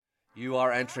You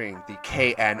are entering the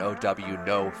KNOW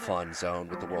No Fun Zone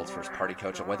with the world's first party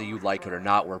coach, and whether you like it or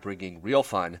not, we're bringing real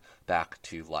fun back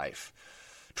to life.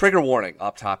 Trigger warning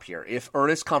up top here. If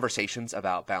earnest conversations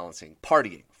about balancing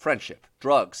partying, friendship,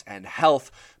 drugs, and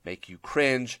health make you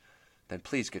cringe, then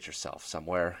please get yourself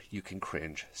somewhere you can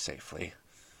cringe safely.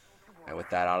 And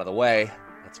with that out of the way,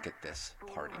 let's get this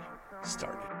party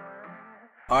started.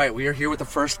 All right, we are here with the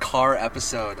first car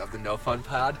episode of the No Fun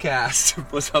podcast.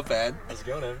 What's up, Ed? How's it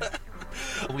going, Ed?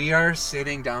 We are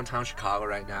sitting downtown Chicago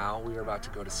right now. We are about to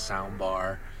go to Sound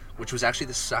Bar, which was actually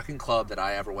the second club that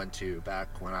I ever went to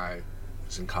back when I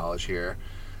was in college here.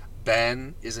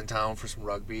 Ben is in town for some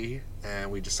rugby, and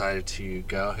we decided to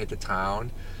go hit the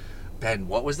town. Ben,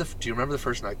 do you remember the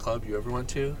first nightclub you ever went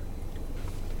to?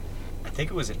 I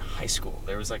think it was in high school.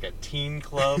 There was like a teen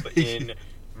club in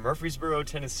Murfreesboro,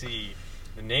 Tennessee.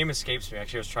 The name escapes me.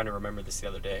 Actually, I was trying to remember this the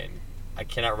other day, and I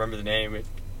cannot remember the name. It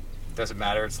doesn't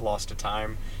matter. It's lost to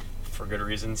time for good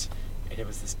reasons. And it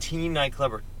was this teen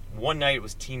nightclub, or one night it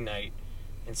was teen night.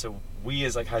 And so we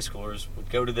as like high schoolers would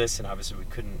go to this, and obviously you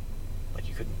couldn't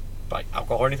buy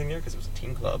alcohol or anything there because it was a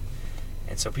teen club.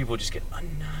 And so people would just get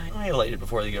annihilated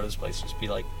before they go to this place. Just be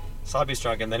like sloppy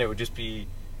drunk, and then it would just be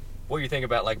what you think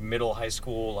about like middle high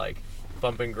school, like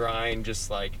bump and grind, just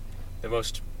like the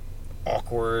most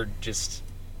awkward just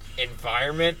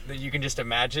environment that you can just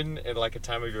imagine at like a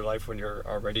time of your life when you're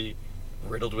already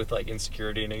riddled with like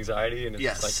insecurity and anxiety, and it's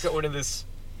Yes. just like go into this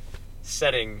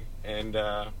setting and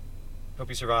hope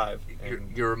you survive.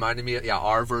 And You're reminding me,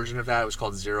 our version of that was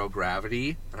called Zero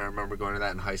Gravity, and I remember going to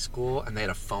that in high school, and they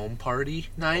had a foam party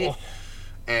night,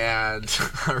 and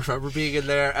I remember being in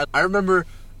there. I remember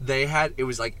it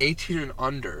was like 18 and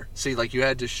under, so like you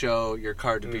had to show your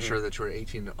card to be sure that you were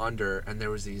 18 and under, and there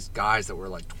was these guys that were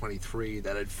like 23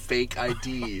 that had fake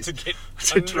IDs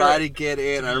to try to get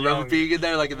in. I remember being in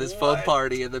there like in this foam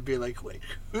party and then being like, wait,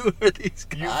 who are these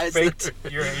guys? You faked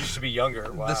your age to be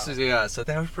younger. Wow. So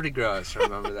that was pretty gross. I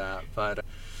remember that. But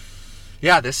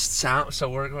so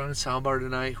we're going to Sound Bar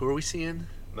tonight. Who are we seeing?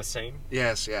 Massane?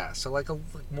 Yes, yeah. So like a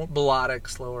more melodic,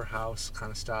 slower house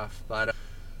kind of stuff. But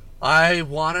I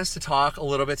want us to talk a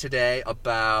little bit today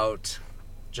about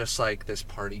just like this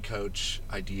party coach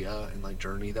idea and like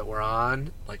journey that we're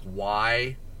on, like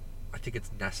why I think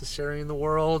it's necessary in the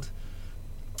world.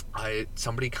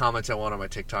 Somebody commented on one of my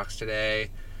TikToks today.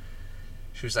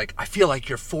 She was like, I feel like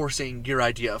you're forcing your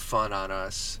idea of fun on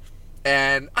us.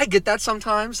 And I get that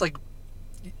sometimes. Like,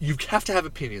 you have to have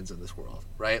opinions in this world,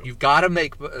 right? You've got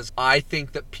to I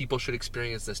think that people should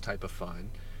experience this type of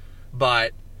fun.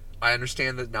 But I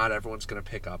understand that not everyone's going to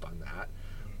pick up on that.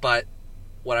 But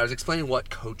when I was explaining what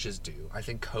coaches do, I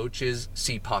think coaches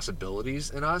see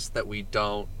possibilities in us that we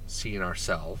don't see in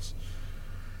ourselves.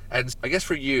 And I guess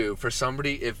for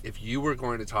somebody, if you were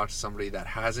going to talk to somebody that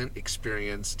hasn't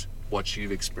experienced what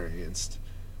you've experienced,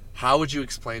 how would you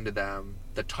explain to them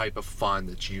the type of fun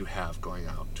that you have going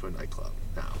out to a nightclub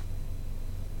now?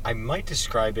 I might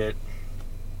describe it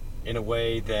in a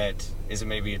way that isn't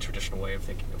maybe a traditional way of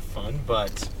thinking of fun,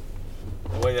 but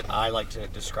the way that I like to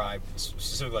describe,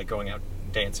 specifically like going out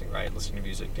dancing, right? Listening to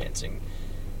music, dancing.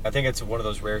 I think it's one of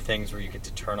those rare things where you get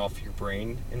to turn off your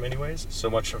brain in many ways. So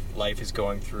much of life is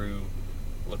going through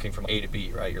looking from A to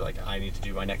B, right? You're like, I need to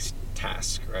do my next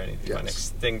task, right? I need to do my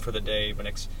next thing for the day, whether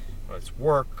it's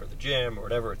work or the gym or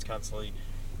whatever. It's constantly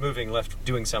moving left,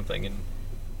 doing something. And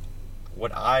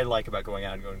what I like about going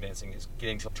out and going dancing is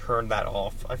getting to turn that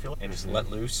off, I feel, and just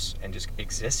let loose and just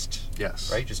exist.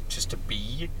 Yes. Right? Just to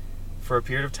be for a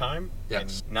period of time.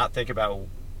 Yes. And not think about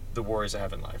the worries I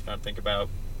have in life, not think about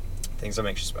things I'm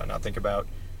anxious about, not think about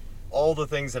all the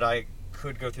things that I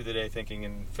could go through the day thinking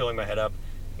and filling my head up,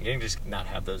 and getting to just not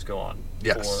have those go on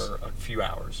for a few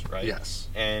hours, right? Yes.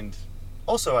 And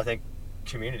also, I think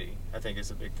community,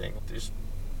 is a big thing. There's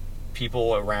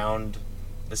people around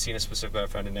the scene, specifically I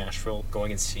found in Nashville,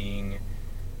 going and seeing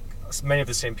many of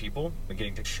the same people and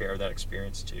getting to share that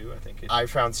experience too.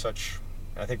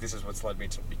 I think this is what's led me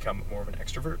to become more of an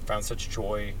extrovert, found such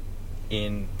joy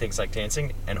in things like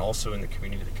dancing and also in the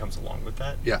community that comes along with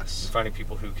that. Yes. Finding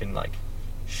people who can like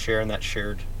share in that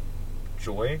shared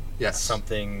joy. Yes.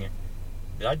 Something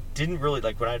that I didn't really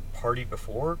like when I partied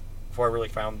before I really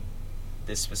found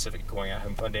this specific going out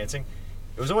having fun dancing.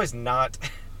 It was always not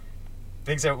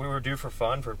things that we would do for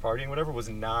fun, for partying, whatever, was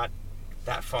not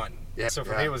that fun. Yeah. So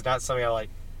for me, it was not something I like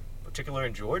particularly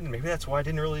enjoyed, and maybe that's why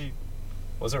I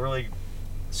wasn't really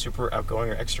super outgoing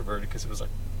or extroverted, because it was like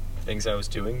things I was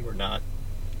doing were not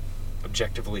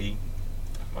objectively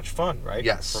that much fun, right?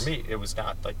 Yes. For me, it was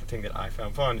not like the thing that I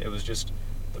found fun. It was just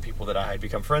the people that I had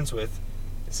become friends with.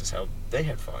 This is how they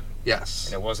had fun. Yes.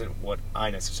 And it wasn't what I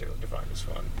necessarily defined as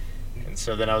fun. And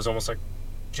so then I was almost like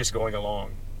just going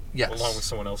along Yes. along with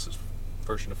someone else's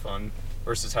version of fun,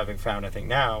 versus having found, I think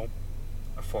now,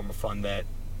 a form of fun that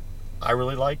I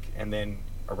really like, and then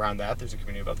around that there's a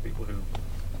community of other people who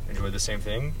enjoy the same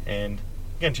thing. And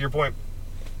again, to your point,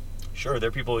 sure, there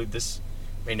are people who this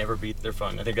may never be their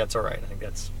fun. I think that's all right. I think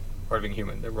that's part of being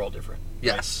human. We're all different.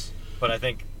 Yes. Right? But I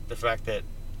think the fact that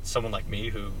someone like me,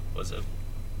 who was a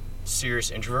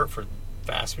serious introvert for the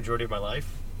vast majority of my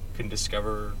life, can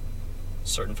discover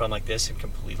certain fun like this and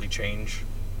completely change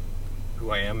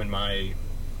who I am and my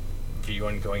view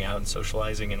on going out and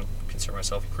socializing, and consider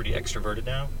myself pretty extroverted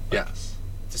now. Yes.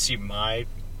 To see my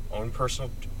own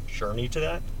personal journey to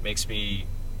that makes me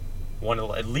want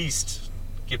to at least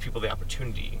give people the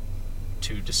opportunity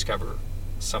to discover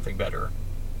something better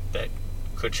that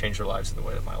could change their lives in the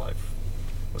way that my life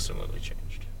was similarly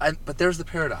changed. But there's the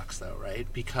paradox, though, right?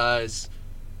 Because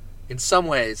in some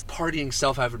ways, partying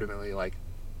self-evidently, like,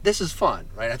 this is fun,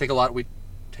 right? I think we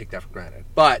take that for granted.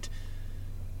 But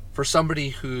for somebody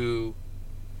who,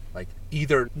 like,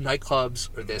 either nightclubs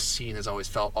or this scene has always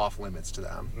felt off limits to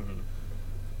them,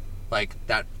 like,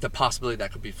 that the possibility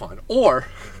that could be fun. Or,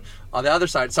 on the other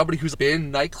side, somebody who's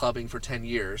been nightclubbing for 10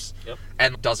 years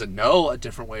and doesn't know a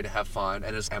different way to have fun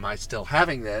and is, am I still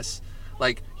having this?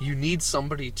 Like, you need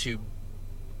somebody to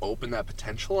open that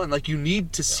potential, and, like, you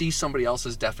need to see somebody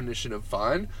else's definition of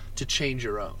fun to change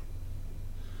your own.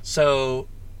 So,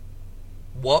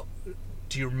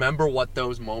 do you remember what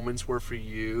those moments were for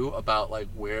you about, like,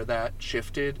 where that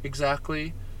shifted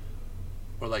exactly?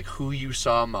 Or, like, who you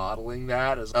saw modeling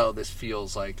that as, oh, this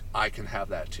feels like I can have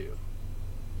that too?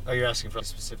 Oh, you're asking for a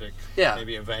specific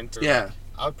maybe event? Or Yeah. like,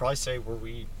 I would probably say where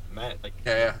we met, like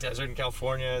desert in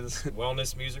California, this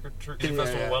wellness music festival,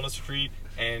 wellness retreat.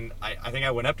 And I think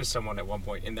I went up to someone at one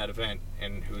point in that event,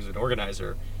 and who was an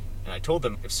organizer, and I told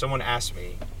them, if someone asked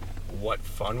me what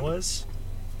fun was,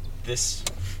 this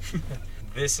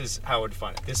is how I would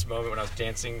define it. This moment when I was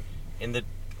dancing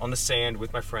on the sand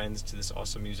with my friends to this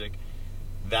awesome music,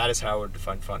 that is how I would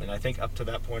define fun. And I think up to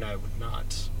that point I would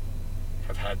not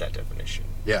have had that definition.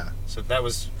 Yeah. So that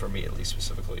was, for me at least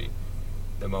specifically,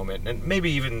 the moment. And maybe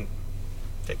even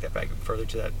take that back further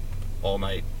to that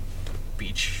all-night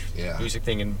beach music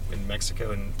thing in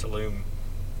Mexico, in Tulum.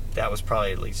 That was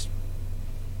probably at least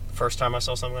the first time I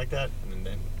saw something like that. And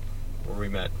then where we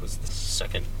met was the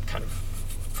second kind of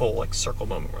full, like, circle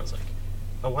moment where I was like,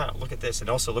 oh wow, look at this. And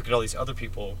also look at all these other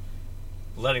people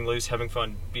letting loose, having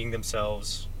fun, being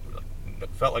themselves. It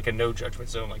felt like a no judgment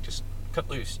zone, like, just cut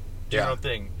loose, do your own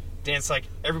thing, dance like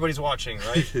everybody's watching,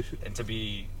 right? And to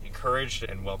be encouraged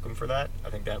and welcome for that, I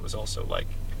think that was also, like,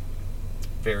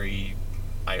 very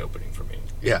eye-opening for me.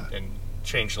 Yeah. And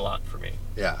changed a lot for me.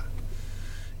 Yeah.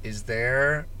 Is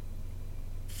there,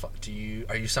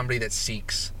 are you somebody that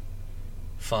seeks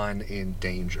fun in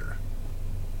danger?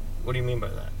 What do you mean by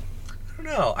that? I don't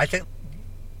know. I think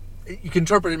you can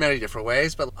interpret it in many different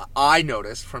ways, but I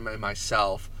noticed from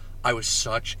myself, I was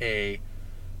such a,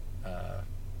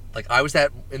 I was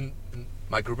that in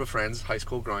my group of friends, high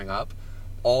school growing up,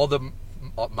 all the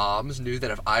moms knew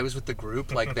that if I was with the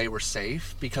group, like, they were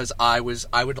safe, because I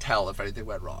would tell if anything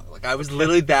went wrong. Like, I was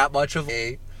literally that much of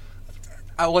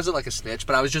I wasn't like a snitch,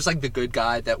 but I was just like the good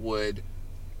guy that would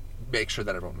make sure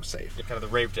that everyone was safe. You're kind of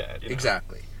the rave dad. You know?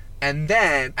 Exactly. And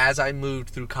then, as I moved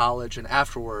through college and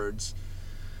afterwards,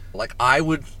 like, I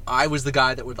was the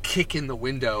guy that would kick in the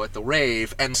window at the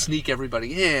rave and sneak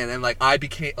everybody in, and, like,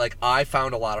 I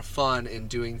found a lot of fun in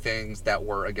doing things that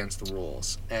were against the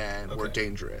rules and were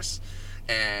dangerous.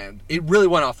 And it really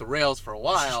went off the rails for a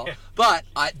while, but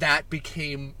that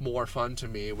became more fun to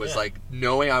me, was like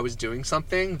knowing I was doing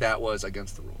something that was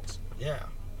against the rules. Yeah.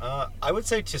 I would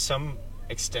say to some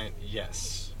extent,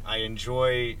 yes. I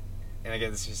enjoy, and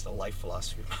again, this is just a life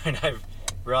philosophy of mine, I've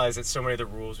realized that so many of the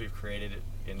rules we've created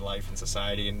in life and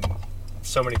society, and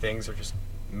so many things are just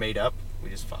made up. We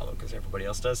just follow because everybody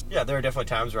else does. Yeah, there are definitely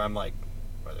times where I'm like,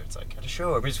 whether it's like at a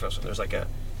show or a music festival, there's like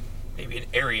maybe an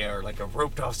area or like a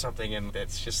roped off something, and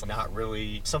that's just not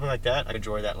really something like that. I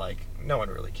enjoy that, like, no one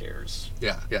really cares.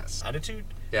 Yes. Attitude.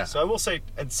 Yeah. So I will say,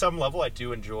 at some level, I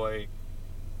do enjoy.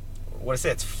 What I say,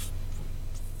 it's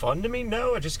fun to me.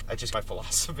 No, I just my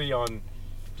philosophy on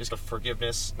just a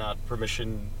forgiveness, not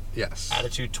permission. Yes.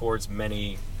 Attitude towards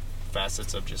many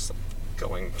facets of just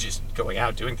going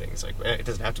out doing things. Like, it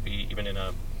doesn't have to be even in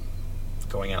a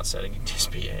going out setting. It can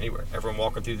just be anywhere. Everyone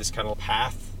walking through this kind of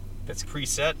path that's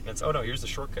preset, and it's, oh no, here's the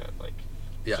shortcut. Like,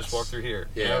 just walk through here.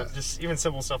 Yeah. You know, just even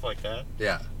simple stuff like that.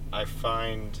 Yeah. I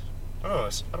find, I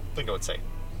don't think I would say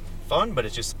fun, but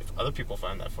it's just, if other people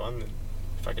find that fun, then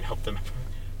if I can help them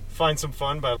find some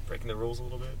fun by breaking the rules a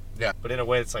little bit. Yeah. But in a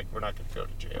way, it's like we're not going to go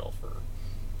to jail for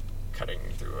cutting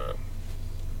through a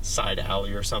side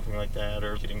alley or something like that,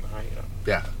 or getting behind,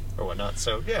 Yeah. or whatnot.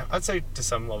 So yeah, I'd say to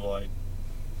some level, I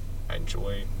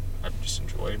just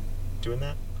enjoy doing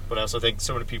that. But I also think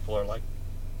so many people are like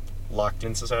locked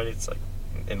in society. It's like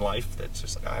in life that's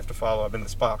just like I have to follow. I'm in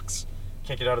this box.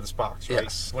 Can't get out of this box, right?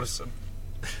 Yes. What is some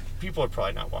people are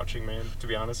probably not watching, man? To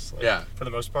be honest, like, Yeah. For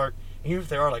the most part, and even if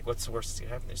they are, like, what's the worst that's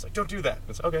gonna happen? They're just like, don't do that. And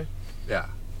it's okay, Yeah.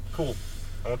 cool.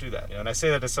 I won't do that. And I say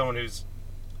that as someone who's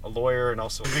a lawyer and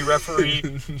also a referee.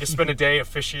 Just spend a day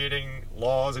officiating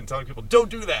laws and telling people, don't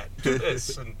do that, do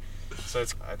this. And so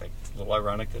it's, I think, a little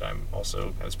ironic that I'm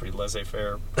also have this pretty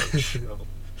laissez-faire approach.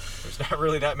 There's not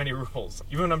really that many rules.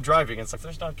 Even when I'm driving, it's like,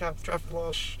 there's not traffic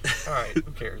laws. All right,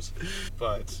 who cares?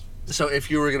 But So if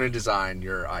you were going to design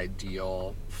your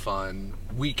ideal fun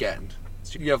weekend,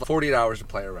 so you have 48 hours to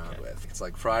play around with. It's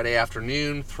like Friday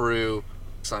afternoon through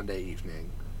Sunday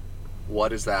evening. What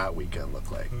does that weekend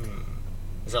look like?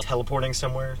 Is that teleporting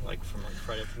somewhere, like from like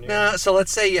Friday afternoon? No, so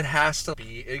let's say it has to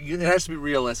be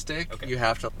realistic. Okay. You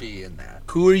have to be in that.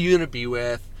 Who are you going to be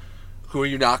with? Who are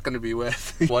you not going to be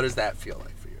with? What does that feel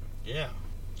like for you? Yeah.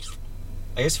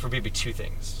 I guess for me, it'd be two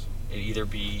things. It'd either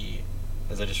be,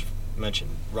 as I just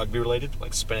mentioned, rugby related,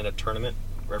 like spending a tournament,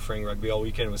 refereeing rugby all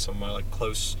weekend with some of my like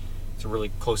it's a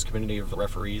really close community of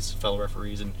referees, fellow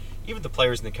referees, and even the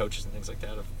players and the coaches and things like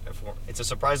that. It's a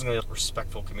surprisingly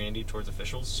respectful community towards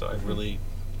officials, so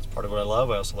it's part of what I love.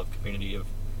 I also love the community of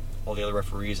all the other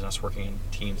referees and us working in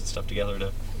teams and stuff together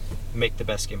to make the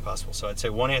best game possible. So I'd say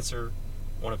one answer,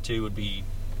 one of two would be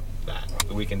that.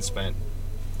 The weekend spent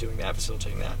doing that,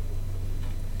 facilitating that.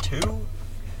 Two,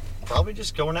 probably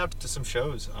just going out to some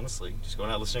shows, honestly. Just going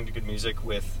out listening to good music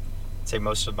with, I'd say,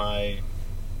 most of my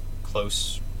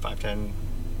close 5-10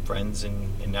 friends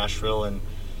in Nashville, and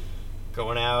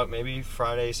going out maybe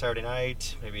Friday, Saturday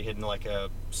night, maybe hitting like a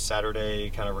Saturday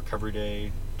kind of recovery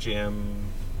day, gym,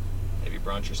 maybe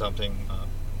brunch or something.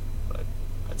 But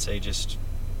I'd say just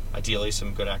ideally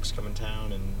some good acts come in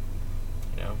town and,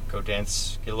 go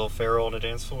dance, get a little feral on a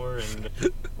dance floor and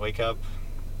wake up,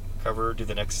 recover, do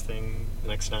the next thing the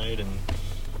next night, and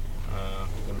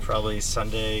probably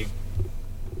Sundays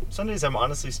I'm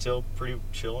honestly still pretty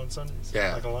chill on Sundays. Yeah.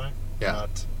 I'm not gonna lie. Yeah.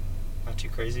 Not too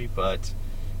crazy, but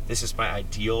this is my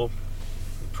ideal.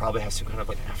 We probably have some kind of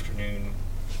like afternoon,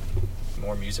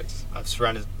 more music. I've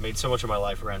made so much of my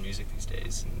life around music these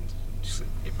days, and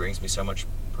it brings me so much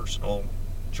personal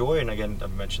joy. And again,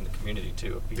 I've mentioned the community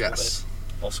too, of people that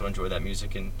also enjoy that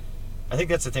music. And I think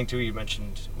that's the thing too. You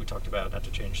mentioned, we talked about, not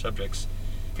to change subjects,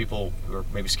 people who are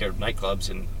maybe scared of nightclubs,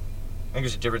 and I think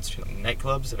there's a difference between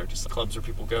nightclubs that are just clubs where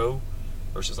people go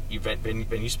versus like event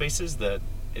venue spaces that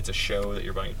it's a show that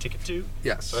you're buying a ticket to.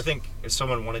 Yes. So I think if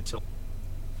someone wanted to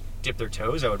dip their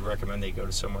toes, I would recommend they go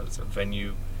to somewhere that's a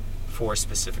venue for a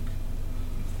specific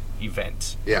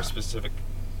event, or a specific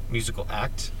musical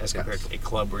act, as compared to a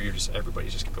club where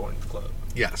everybody's just going to the club.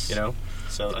 Yes.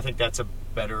 So I think that's a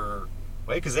better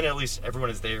way, because then at least everyone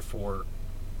is there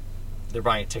they're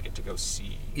buying a ticket to go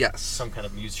see some kind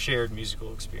of shared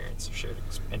musical experience, or shared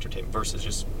entertainment, versus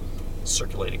just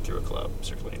circulating through a club,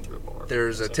 circulating through a bar.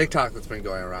 There's a TikTok that's been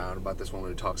going around about this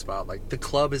woman who talks about, like, the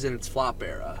club is in its flop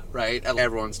era, right? And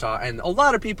everyone's talking, and a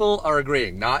lot of people are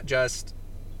agreeing, not just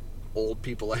old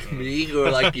people like me who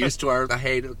are, like, used to the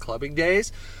hate of the clubbing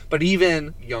days, but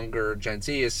even younger Gen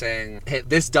Z is saying, hey,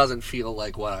 this doesn't feel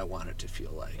like what I want it to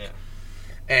feel like. Yeah.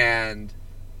 And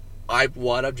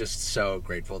I'm just so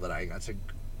grateful that I got to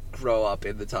grow up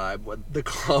in the time when the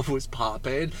club was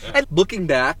popping. Yeah. And looking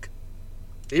back,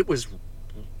 it was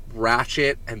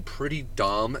ratchet and pretty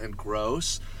dumb and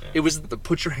gross. Yeah. It was the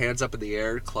put your hands up in the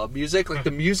air club music. Like,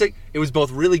 the music, it was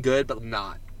both really good but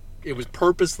not. It was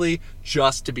purposely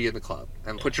just to be in the club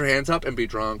and put your hands up and be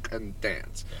drunk and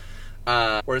dance.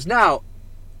 Yeah. Whereas now,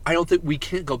 I don't think we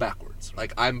can't go backwards.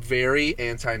 Like, I'm very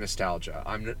anti-nostalgia.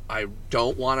 I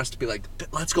don't want us to be like,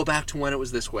 let's go back to when it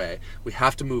was this way. We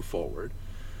have to move forward.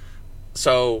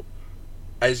 So,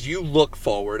 as you look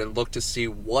forward and look to see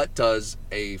what does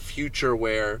a future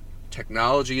where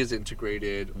technology is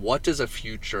integrated, what does a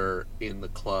future in the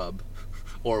club,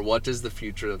 or what does the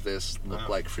future of this look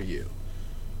like for you?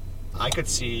 I could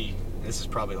see, this is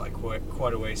probably like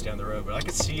quite a ways down the road, but I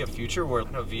could see a future where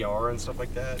VR and stuff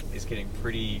like that is getting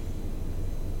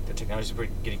the technology is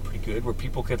getting pretty good, where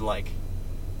people could like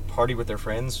party with their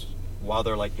friends while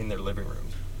they're like in their living room.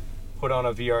 Put on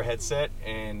a VR headset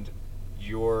and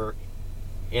you're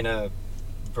in a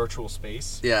virtual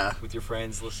space with your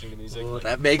friends listening to music. Ooh,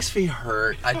 that makes me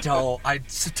hurt.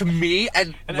 To me,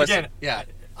 and again,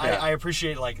 I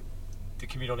appreciate like the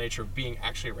communal nature of being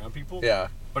actually around people. Yeah.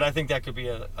 But I think that could be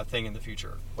a thing in the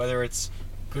future. Whether it's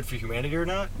good for humanity or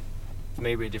not,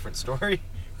 maybe a different story.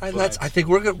 And I think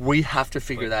we have to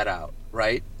figure that out,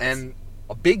 right? And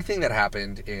a big thing that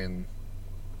happened in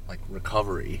like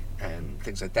recovery and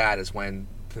things like that is when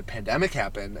the pandemic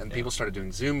happened and people started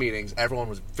doing Zoom meetings, everyone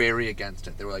was very against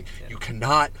it. They were like, you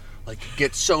cannot like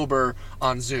get sober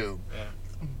on Zoom. Yeah.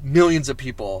 Millions of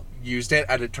people used it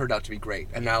and it turned out to be great.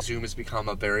 And now Zoom has become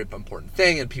a very important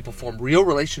thing and people form real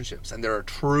relationships and there are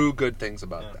true good things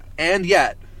about that. And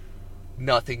yet,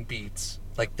 nothing beats,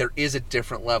 like there is a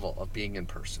different level of being in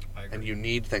person. And you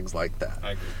need things like that.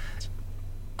 I agree.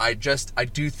 I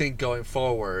do think going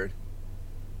forward,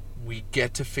 we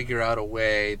get to figure out a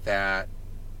way that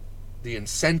the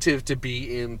incentive to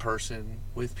be in person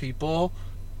with people,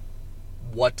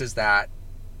 how does that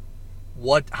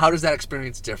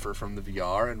experience differ from the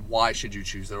VR, and why should you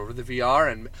choose it over the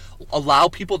VR, and allow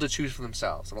people to choose for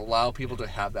themselves and allow people to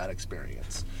have that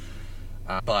experience.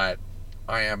 But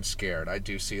I am scared. I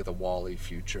do see the Wall-E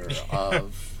future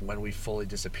of when we fully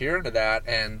disappear into that.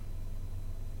 And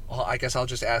I guess I'll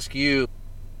just ask you,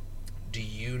 do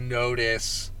you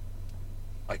notice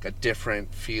like a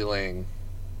different feeling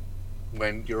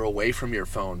when you're away from your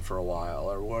phone for a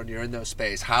while or when you're in those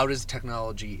space? How does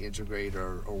technology integrate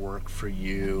or work for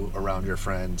you around your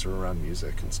friends or around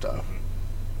music and stuff?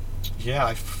 Yeah,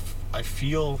 I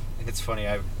feel, and it's funny,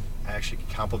 I actually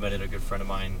complimented a good friend of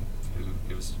mine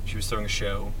she was throwing a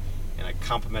show, and I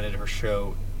complimented her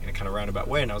show in a kind of roundabout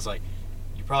way, and I was like,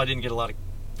 you probably didn't get a lot of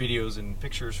videos and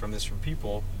pictures from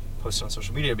people posted on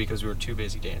social media because we were too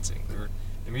busy dancing.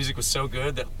 The music was so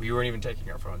good that we weren't even taking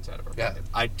our phones out of our pockets.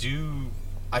 I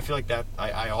feel like that,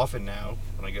 I often now,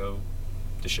 when I go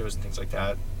to shows and things like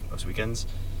that, most weekends,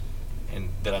 and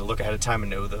that I look ahead of time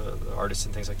and know the artists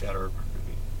and things like that are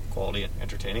quality and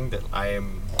entertaining, that I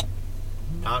am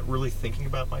not really thinking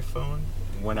about my phone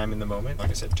when I'm in the moment. Like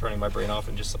I said, turning my brain off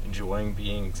and just enjoying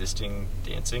being, existing,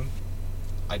 dancing.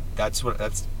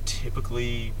 That's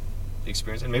typically the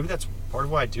experience, and maybe that's part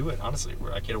of why I do it, honestly,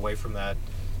 where I get away from that.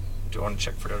 Do I want to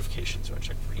check for notifications? Do I want to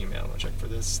check for email? Do I want to check for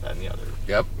this, that, and the other?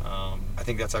 Yep. I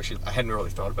think that's actually, I hadn't really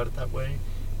thought about it that way.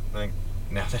 I think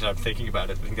now that I'm thinking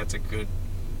about it, I think that's a good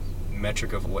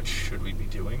metric of what should we be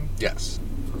doing. Yes.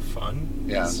 For fun.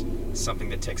 Yeah. It's something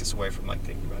that takes us away from like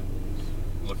thinking about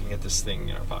looking at this thing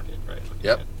in our pocket, right? Looking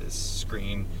at this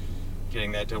screen,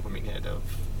 getting that dopamine hit of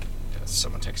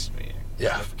someone texted me,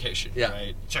 notification,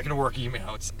 right? Checking a work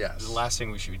email. It's the last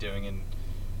thing we should be doing, and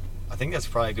I think that's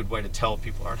probably a good way to tell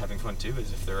people aren't having fun too,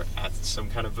 is if they're at some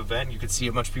kind of event, you could see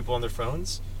a bunch of people on their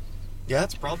phones. Yeah,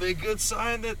 it's probably a good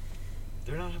sign that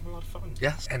they're not having a lot of fun.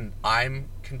 Yes, and I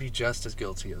can be just as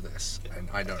guilty of this, and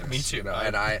I know Me too. You know,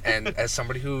 and as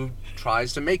somebody who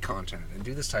tries to make content and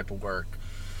do this type of work,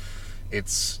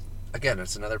 it's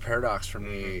another paradox for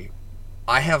me.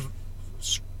 I have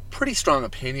pretty strong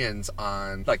opinions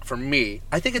on, like, for me,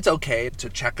 I think it's okay to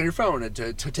check on your phone and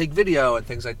to take video and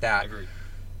things like that. I agree.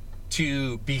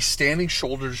 To be standing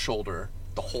shoulder to shoulder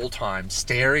the whole time,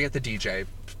 staring at the DJ,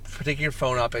 putting your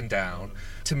phone up and down.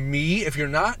 To me, if you're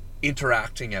not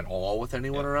interacting at all with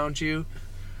anyone around you,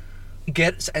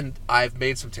 and I've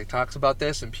made some TikToks about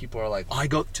this, and people are like, I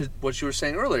go to what you were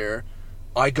saying earlier,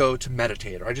 I go to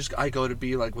meditate, or I go to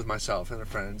be like with myself and the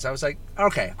friends. I was like,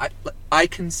 okay, I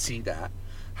can see that.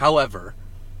 However,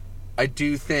 I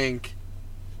do think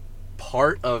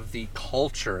part of the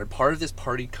culture and part of this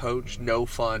party coach no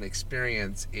fun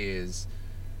experience is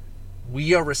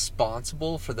we are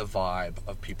responsible for the vibe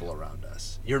of people around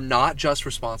us. You're not just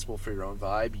responsible for your own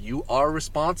vibe. You are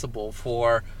responsible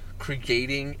for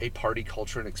creating a party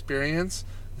culture and experience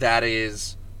that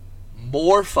is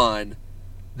more fun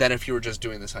than if you were just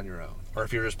doing this on your own, or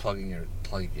if you're just plugging it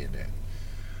in.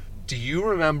 Do you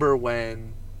remember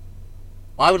when?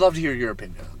 Well, I would love to hear your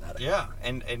opinion on that. Yeah,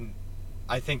 and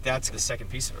I think that's the second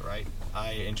piece of it, right?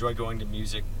 I enjoy going to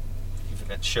music, even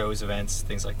at shows, events,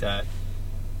 things like that,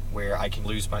 where I can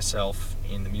lose myself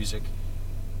in the music.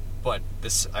 But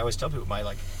this, I always tell people, my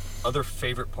like other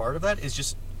favorite part of that is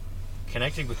just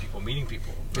connecting with people, meeting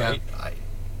people. Right? Yeah. I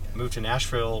moved to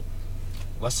Nashville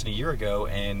less than a year ago,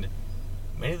 and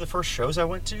many of the first shows I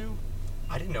went to,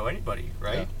 I didn't know anybody,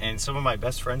 right? Yeah. And some of my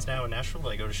best friends now in Nashville that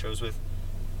I go to shows with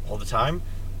all the time,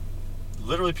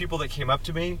 literally people that came up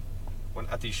to me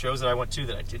at these shows that I went to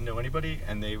that I didn't know anybody,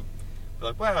 and they were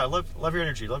like, wow, I love your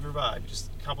energy, love your vibe, just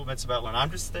compliments about when I'm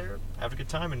just there, having a good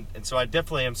time. And so I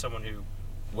definitely am someone who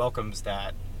welcomes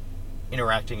that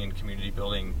interacting and community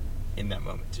building in that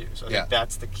moment too. So I think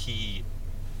that's the key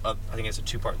I think it's a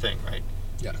two-part thing, right?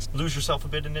 Yes. Lose yourself a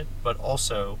bit in it, but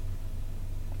also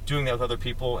doing that with other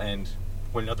people and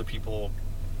when other people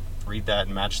read that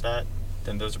and match that,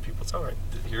 then those are people. It's all right.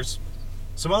 Here's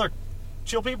some other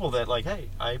chill people that like, hey,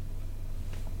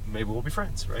 maybe we'll be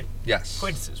friends, right? Yes.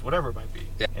 Acquaintances, whatever it might be.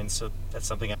 Yeah. And so that's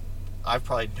something I've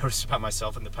probably noticed about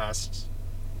myself in the past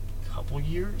couple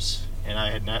years, and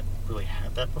I had not really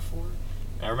had that before.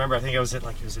 And I remember, I think it was at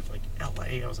LA.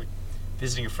 I was like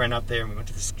visiting a friend out there, and we went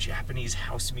to this Japanese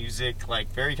house music,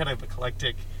 like very kind of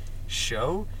eclectic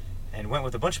show, and went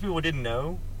with a bunch of people we didn't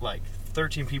know, like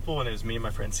 13 people, and it was me and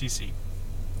my friend Cece.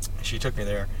 And she took me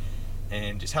there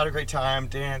and just had a great time,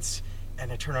 danced,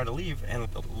 and I turned around to leave, and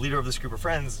the leader of this group of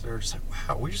friends, they were just like,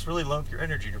 wow, we just really love your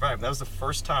energy, your vibe. And that was the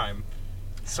first time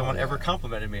someone ever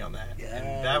complimented me on that. Yes.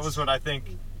 And that was what I think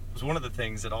was one of the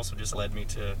things that also just led me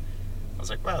to, I was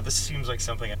like, wow, this seems like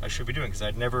something I should be doing, because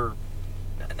I'd never,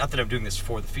 not that I'm doing this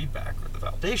for the feedback or the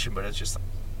validation, but it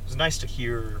was nice to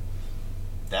hear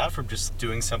that from just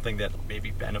doing something that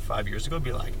maybe Ben of 5 years ago would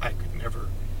be like, I could never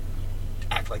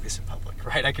act like this in public,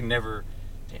 right? I can never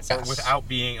dance without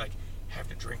being like,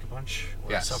 having to drink a bunch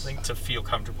or something to feel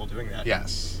comfortable doing that.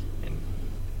 Yes. And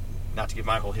not to give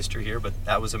my whole history here, but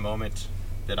that was a moment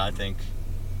that I think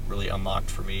really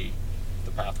unlocked for me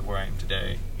the path of where I am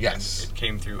today. Yes. And it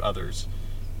came through others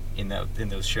in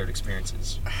those shared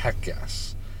experiences. Heck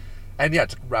yes. And yeah,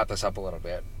 to wrap this up a little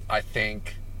bit, I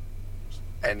think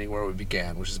ending where we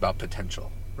began, which is about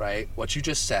potential, right? What you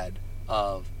just said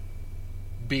of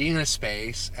being in a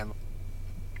space and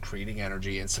creating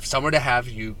energy and somewhere to have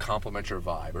you complement your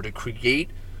vibe, or to create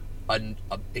an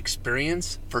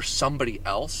experience for somebody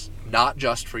else, not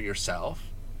just for yourself.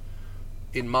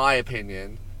 In my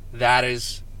opinion, that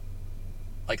is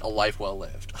like a life well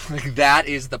lived. Like, that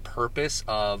is the purpose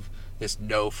of this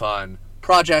No Fun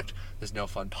project, this No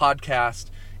Fun podcast.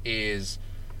 It's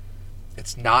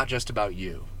not just about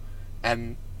you.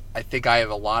 And I think I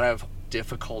have a lot of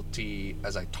difficulty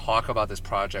as I talk about this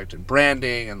project and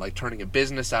branding and like turning a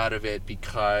business out of it,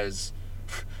 because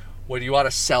when you want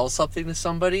to sell something to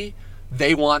somebody,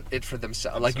 they want it for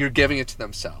themselves. Like, you're giving it to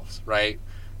themselves, right?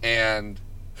 And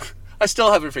I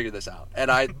still haven't figured this out.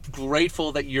 And I'm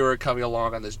grateful that you're coming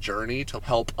along on this journey to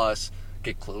help us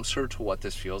get closer to what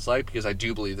this feels like, because I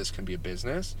do believe this can be a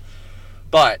business.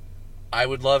 But I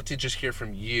would love to just hear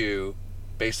from you,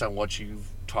 based on what you've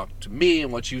talked to me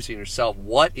and what you see in yourself.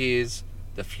 What is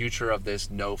the future of this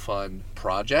No Fun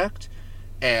project,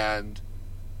 and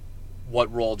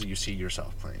what role do you see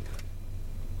yourself playing?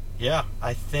 Yeah,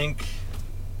 I think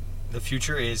the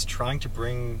future is trying to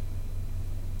bring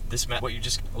this, what you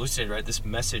just elucidated, right? This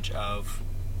message of,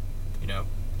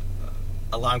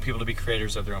 allowing people to be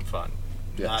creators of their own fun,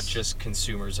 not just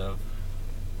consumers of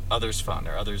others' fun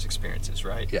or others' experiences,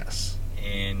 right? Yes.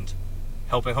 And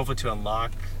helping hopefully to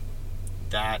unlock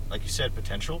that, like you said,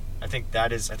 potential. I think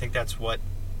that's what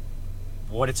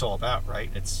it's all about, right?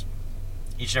 It's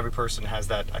each and every person has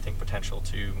that, I think, potential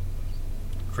to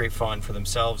create fun for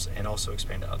themselves and also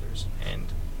expand to others. And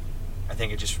I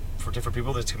think it just, for different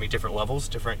people, there's going to be different levels,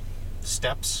 different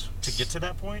steps to get to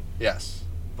that point. Yes.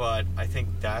 But I think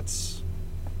I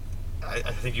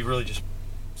think you really just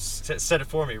said it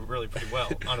for me really pretty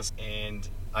well, honestly. And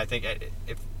I think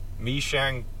if me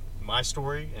sharing my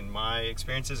story and my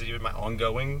experiences, and even my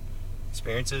ongoing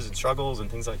experiences and struggles and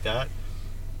things like that,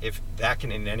 if that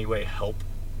can in any way help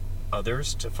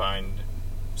others to find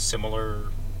similar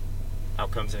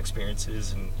outcomes and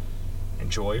experiences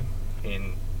and joy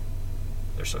in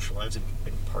their social lives and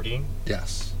partying,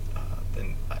 yes,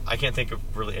 then I can't think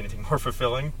of really anything more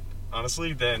fulfilling,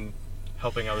 honestly, than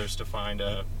helping others to find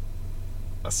a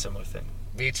similar thing.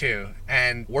 Me too.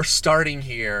 And we're starting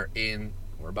here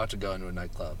we're about to go into a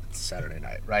nightclub. It's Saturday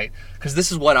night, right? Because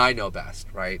this is what I know best,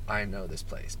 right? I know this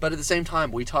place. But at the same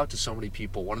time, we talk to so many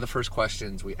people. One of the first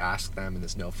questions we ask them in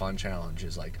this No Fun challenge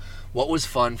is like, what was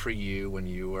fun for you when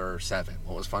you were 7?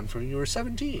 What was fun for when you were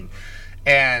 17?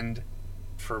 And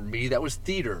for me, that was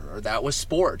theater, or that was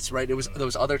sports, right? It was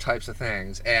those other types of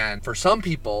things. And for some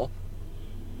people,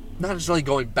 not necessarily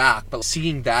going back, but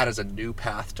seeing that as a new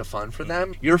path to fun for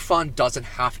them, your fun doesn't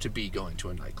have to be going to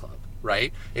a nightclub,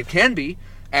 right? It can be,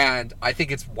 and I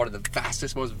think it's one of the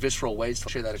fastest, most visceral ways to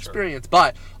share that experience,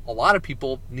 but a lot of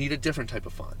people need a different type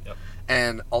of fun. Yep.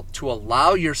 And to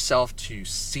allow yourself to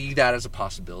see that as a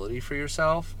possibility for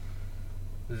yourself,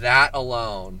 that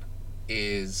alone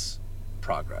is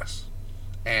progress.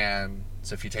 And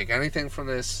so if you take anything from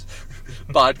this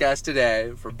podcast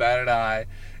today, for Ben and I,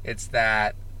 it's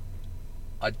that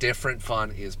a different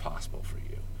fun is possible for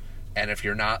you. And if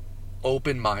you're not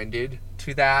open-minded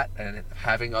to that and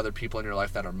having other people in your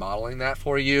life that are modeling that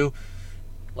for you,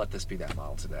 let this be that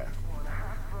model today.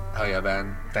 Oh yeah,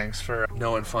 Ben, thanks for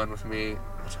knowing fun with me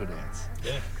Let's go dance.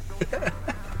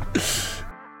 Yeah.